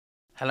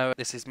Hello,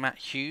 this is Matt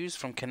Hughes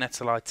from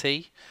Kinetal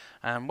IT,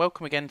 and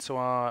welcome again to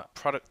our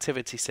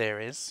productivity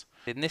series.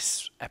 In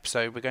this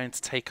episode, we're going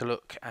to take a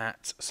look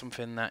at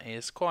something that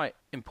is quite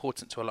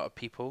important to a lot of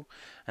people,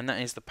 and that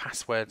is the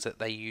passwords that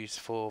they use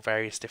for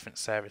various different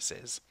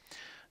services.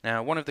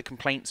 Now, one of the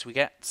complaints we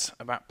get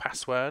about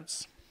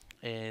passwords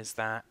is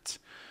that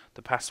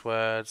the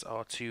passwords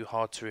are too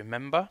hard to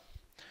remember.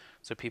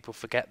 So people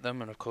forget them,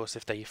 and of course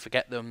if they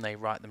forget them they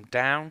write them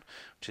down,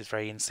 which is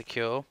very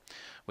insecure.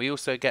 We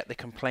also get the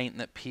complaint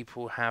that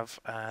people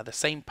have the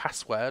same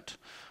password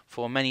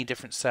for many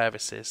different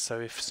services. So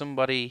if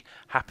somebody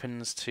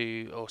happens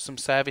to, or some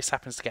service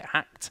happens to get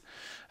hacked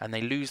and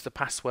they lose the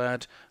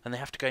password, and they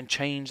have to go and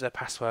change their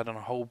password on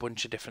a whole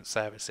bunch of different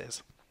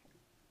services.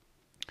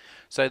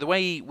 So the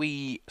way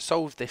we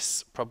solve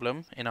this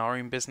problem in our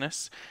own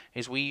business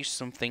is we use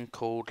something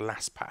called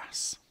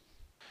LastPass.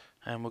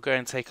 And we'll go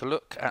and take a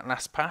look at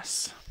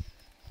LastPass,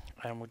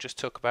 and we'll just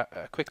talk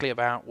about quickly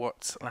about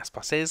what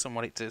LastPass is and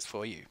what it does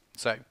for you.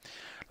 So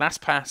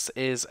LastPass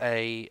is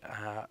a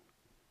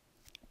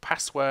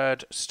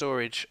password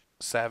storage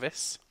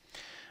service,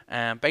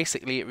 and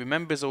basically it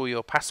remembers all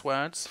your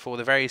passwords for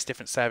the various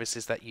different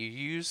services that you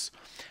use,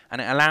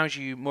 and it allows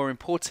you, more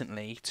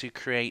importantly, to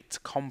create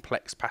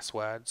complex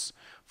passwords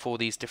for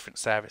these different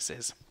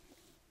services.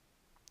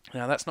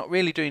 Now that's not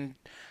really doing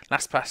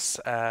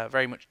LastPass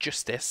very much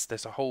justice.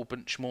 There's a whole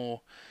bunch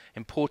more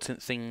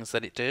important things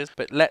that it does,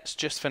 but let's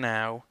just for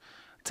now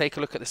take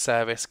a look at the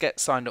service, get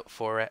signed up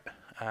for it,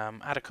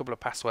 add a couple of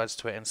passwords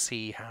to it and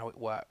see how it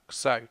works.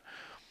 So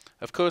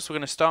of course we're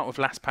going to start with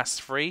LastPass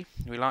free.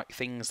 We like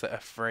things that are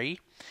free,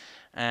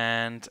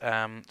 and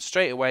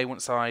straight away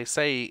once I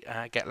say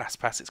get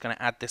LastPass, it's going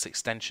to add this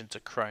extension to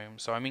Chrome.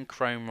 So I'm in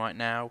Chrome right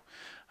now.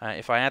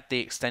 If I add the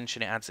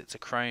extension, it adds it to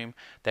Chrome.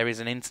 There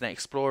is an Internet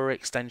Explorer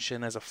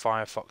extension, there's a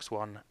Firefox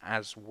one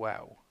as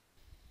well.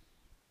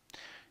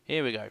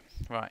 Here we go.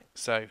 Right,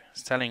 so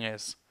it's telling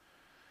us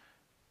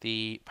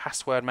the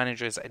password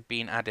manager has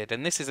been added,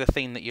 and this is a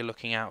thing that you're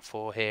looking out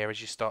for here as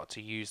you start to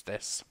use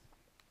this.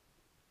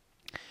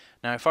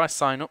 Now if I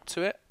sign up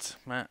to it,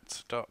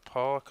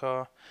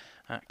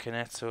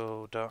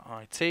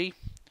 matt.parker@kinetal.it,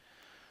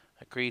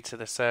 agree to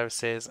the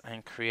services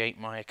and create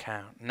my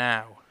account.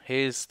 Now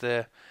here's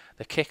the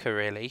kicker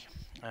really.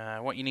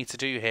 What you need to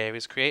do here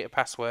is create a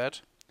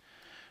password,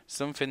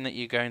 something that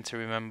you're going to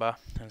remember,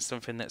 and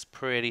something that's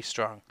pretty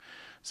strong.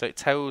 So it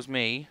tells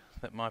me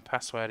that my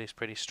password is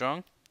pretty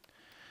strong,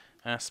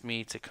 asks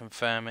me to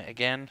confirm it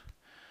again,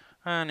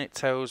 and it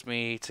tells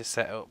me to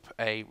set up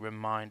a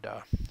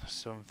reminder,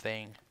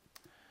 something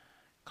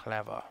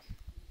clever.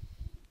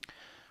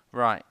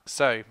 Right,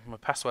 so my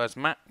passwords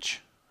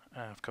match.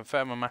 I've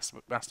confirmed my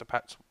master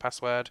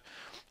password.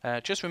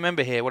 Just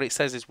remember here, what it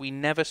says is we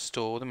never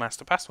store the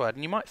master password.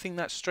 And you might think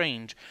that's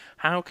strange.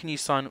 How can you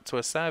sign up to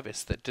a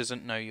service that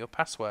doesn't know your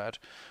password?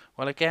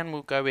 Well, again,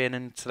 we'll go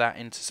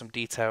into some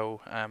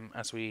detail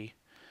as we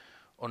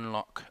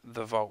unlock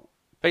the vault.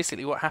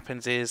 Basically, what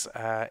happens is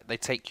they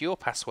take your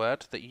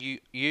password that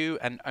you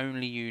and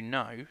only you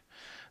know.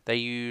 They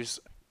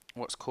use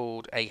what's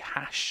called a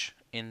hash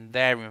in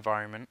their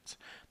environment.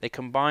 They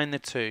combine the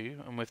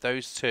two, and with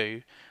those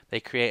two they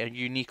create a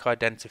unique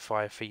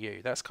identifier for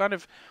you. That's kind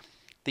of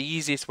the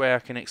easiest way I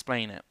can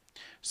explain it.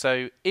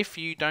 So if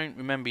you don't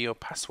remember your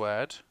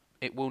password,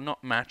 it will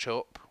not match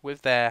up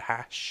with their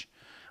hash,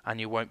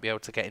 and you won't be able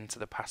to get into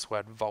the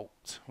password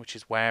vault, which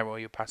is where all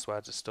your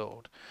passwords are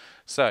stored.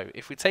 So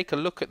if we take a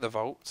look at the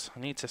vault, I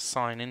need to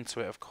sign into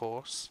it, of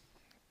course,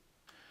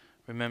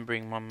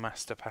 remembering my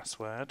master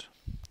password.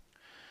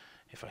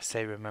 If I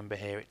say remember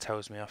here, it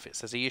tells me off. It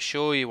says, are you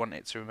sure you want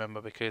it to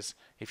remember? Because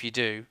if you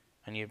do,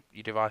 and your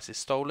device is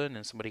stolen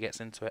and somebody gets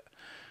into it,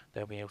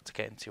 they'll be able to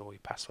get into all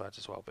your passwords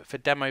as well. But for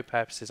demo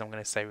purposes, I'm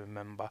going to say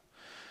remember.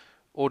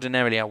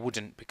 Ordinarily I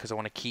wouldn't, because I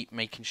want to keep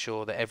making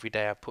sure that every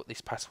day I put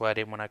this password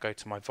in when I go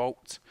to my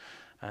vault,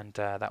 and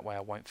that way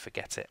I won't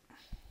forget it.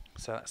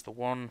 So that's the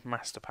one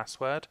master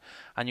password,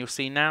 and you'll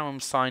see now I'm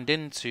signed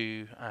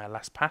into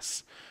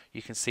LastPass.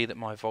 You can see that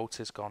my vault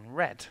has gone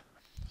red.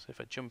 So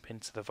if I jump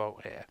into the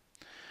vault here,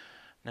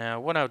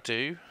 now what I'll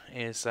do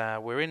is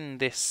we're in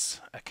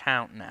this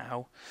account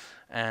now,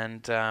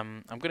 and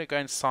I'm going to go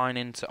and sign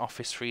into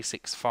Office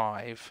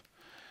 365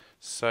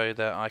 so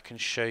that I can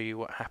show you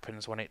what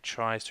happens when it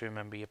tries to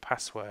remember your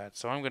password.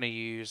 So I'm going to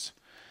use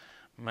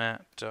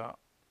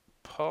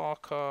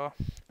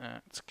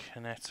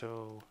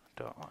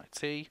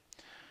matt.parker@kinetal.it,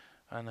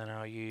 and then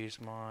I'll use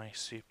my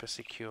super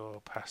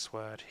secure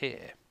password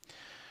here.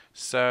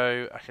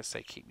 So I can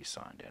say keep you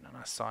signed in, and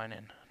I sign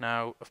in.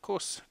 Now of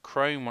course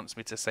Chrome wants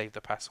me to save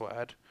the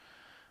password,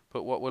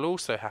 but what will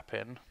also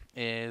happen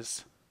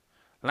is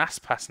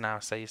LastPass now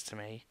says to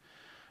me,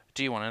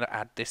 do you want to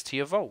add this to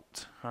your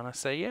vault? And I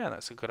say yeah,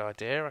 that's a good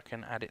idea, I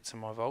can add it to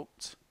my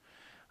vault,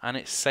 and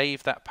it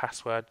saved that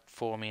password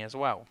for me as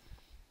well.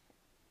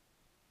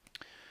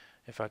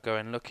 If I go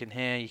and look in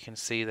here, you can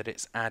see that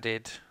it's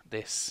added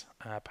this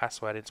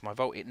password into my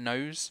vault. It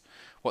knows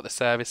what the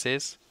service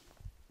is.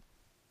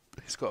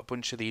 It's got a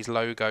bunch of these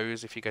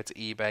logos. If you go to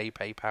eBay,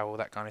 PayPal,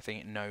 that kind of thing,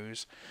 it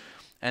knows.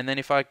 And then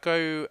if I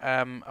go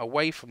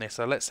away from this,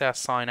 so let's say I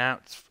sign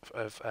out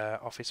of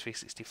Office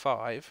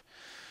 365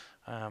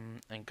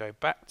 and go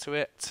back to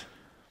it.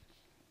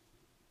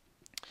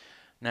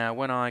 Now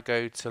when I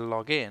go to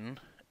log in,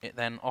 it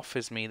then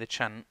offers me the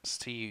chance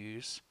to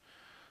use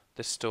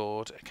the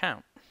stored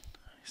account.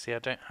 See, I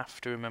don't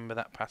have to remember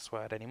that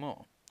password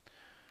anymore.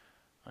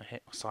 I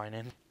hit sign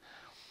in,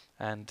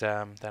 and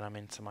then I'm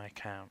into my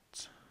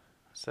account.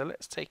 So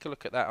let's take a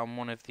look at that on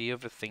one of the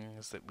other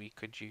things that we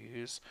could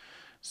use.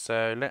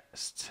 So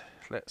let's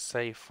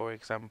say, for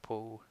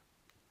example,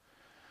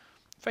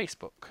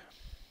 Facebook.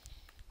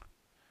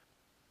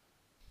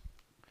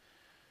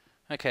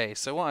 Okay,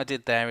 so what I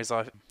did there is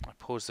I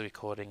paused the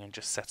recording and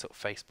just set up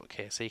Facebook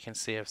here. So you can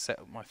see I've set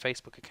up my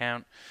Facebook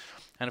account.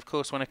 And of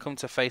course, when I come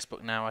to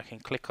Facebook now, I can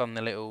click on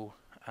the little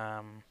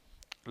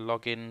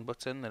login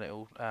button, the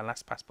little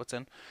LastPass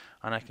button,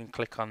 and I can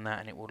click on that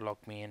and it will log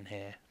me in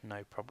here,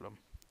 no problem.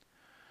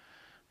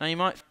 Now you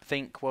might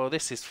think, well,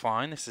 this is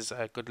fine, this is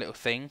a good little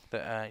thing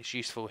that is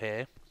useful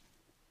here.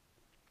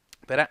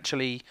 But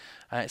actually,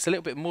 it's a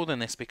little bit more than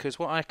this, because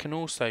what I can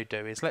also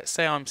do is, let's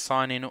say I'm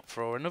signing up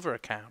for another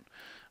account.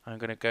 I'm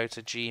going to go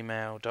to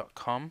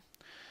gmail.com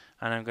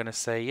and I'm going to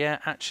say, yeah,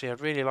 actually I'd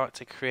really like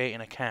to create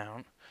an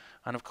account.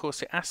 And of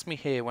course it asks me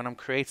here when I'm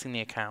creating the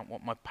account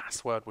what my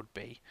password would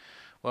be.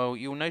 Well,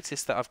 you'll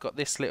notice that I've got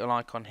this little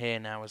icon here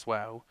now as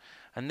well,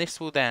 and this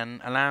will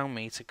then allow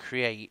me to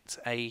create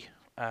a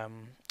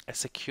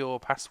secure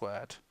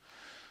password.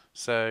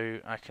 So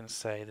I can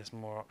say, there's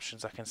more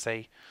options. I can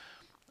say,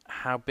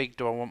 how big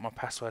do I want my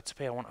password to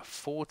be? I want a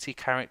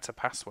 40-character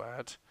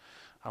password.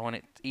 I want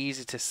it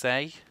easy to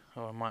say,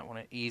 or I might want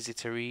it easy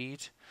to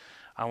read.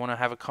 I want to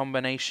have a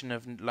combination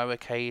of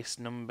lowercase,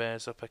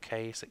 numbers,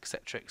 uppercase,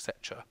 etc,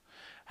 etc.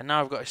 And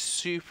now I've got a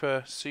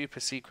super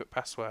secret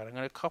password. I'm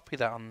going to copy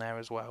that on there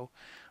as well,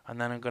 and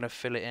then I'm going to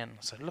fill it in.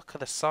 So look at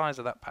the size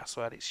of that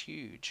password, it's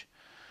huge.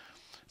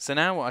 So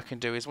now what I can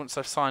do is, once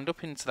I've signed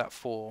up into that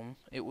form,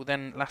 it will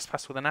then,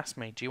 LastPass will then ask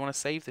me, do you want to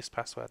save this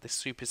password, this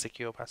super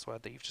secure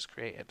password that you've just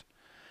created?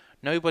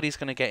 Nobody's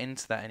going to get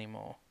into that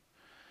anymore,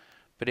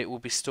 but it will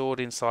be stored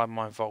inside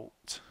my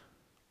vault.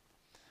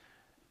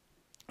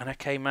 And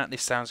okay, Matt,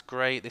 this sounds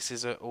great. This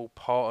is all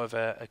part of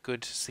a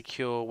good,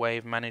 secure way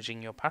of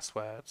managing your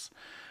passwords.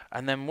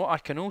 And then what I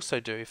can also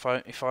do, if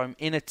I'm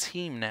in a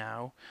team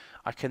now,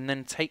 I can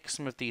then take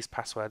some of these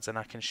passwords and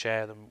I can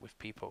share them with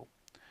people.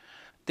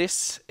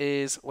 This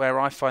is where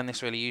I find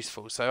this really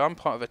useful. So I'm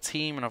part of a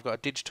team and I've got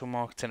a digital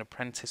marketing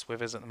apprentice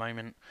with us at the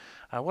moment.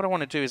 What I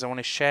want to do is I want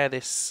to share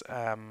this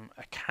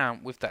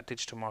account with that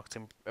digital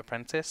marketing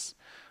apprentice.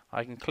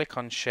 I can click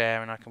on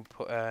share and I can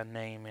put her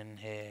name in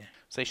here.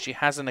 So she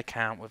has an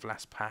account with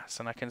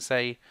LastPass, and I can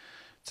say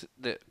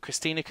that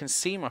Christina can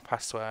see my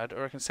password,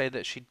 or I can say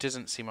that she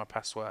doesn't see my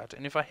password.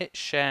 And if I hit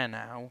share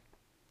now,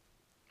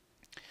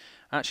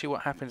 actually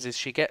what happens is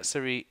she gets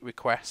a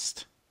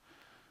request.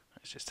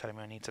 It's just telling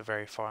me I need to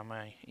verify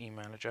my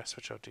email address,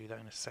 which I'll do that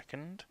in a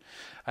second.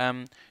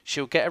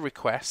 She'll get a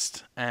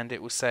request and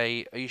it will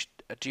say,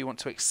 do you want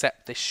to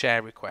accept this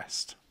share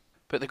request?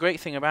 But the great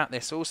thing about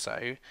this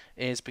also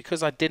is,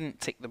 because I didn't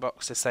tick the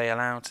box to say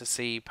allow to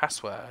see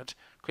password,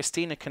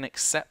 Christina can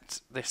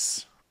accept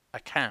this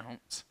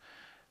account.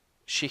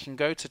 She can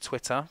go to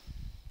Twitter,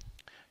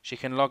 she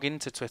can log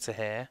into Twitter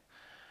here,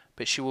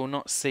 but she will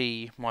not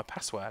see my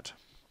password.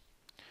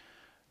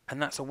 And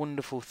that's a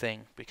wonderful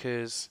thing,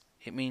 because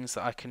it means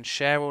that I can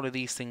share all of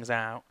these things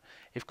out.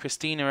 If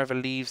Christina ever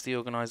leaves the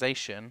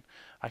organisation,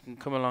 I can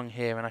come along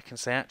here and I can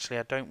say, actually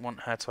I don't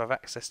want her to have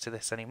access to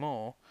this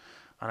anymore,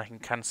 and I can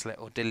cancel it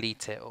or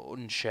delete it or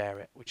unshare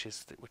it, which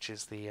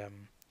is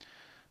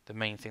the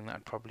main thing that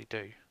I'd probably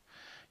do.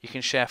 You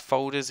can share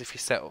folders if you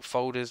set up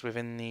folders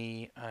within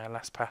the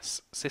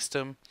LastPass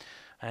system,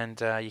 and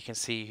you can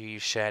see who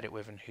you've shared it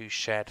with and who's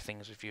shared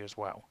things with you as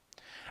well.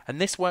 And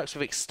this works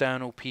with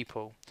external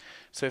people.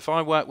 So if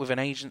I work with an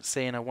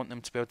agency and I want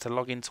them to be able to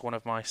log into one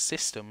of my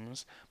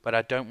systems, but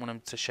I don't want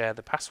them to share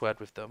the password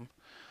with them,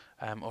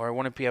 or I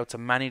want to be able to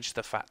manage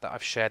the fact that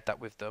I've shared that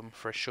with them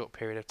for a short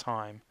period of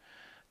time,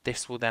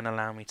 this will then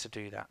allow me to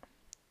do that.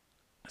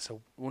 It's a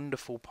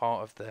wonderful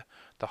part of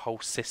the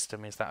whole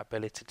system, is that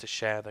ability to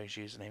share those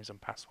usernames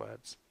and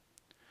passwords.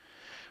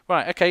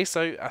 Right, okay,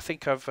 so I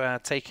think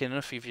I've taken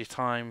enough of your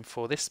time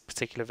for this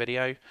particular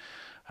video.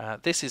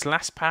 This is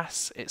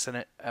LastPass. It's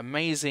an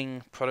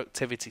amazing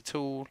productivity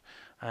tool,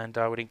 and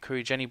I would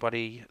encourage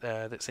anybody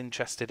that's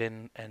interested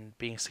in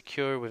being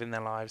secure within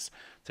their lives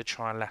to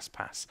try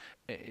LastPass.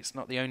 It's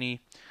not the only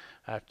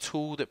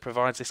tool that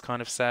provides this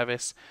kind of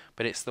service,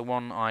 but it's the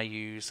one I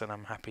use, and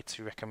I'm happy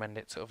to recommend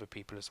it to other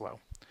people as well.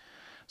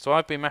 So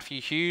I've been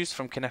Matthew Hughes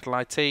from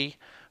Kinettle IT.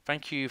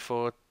 Thank you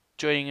for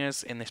joining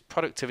us in this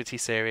productivity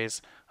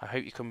series. I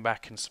hope you come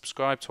back and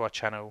subscribe to our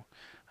channel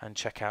and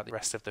check out the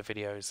rest of the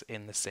videos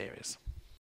in the series.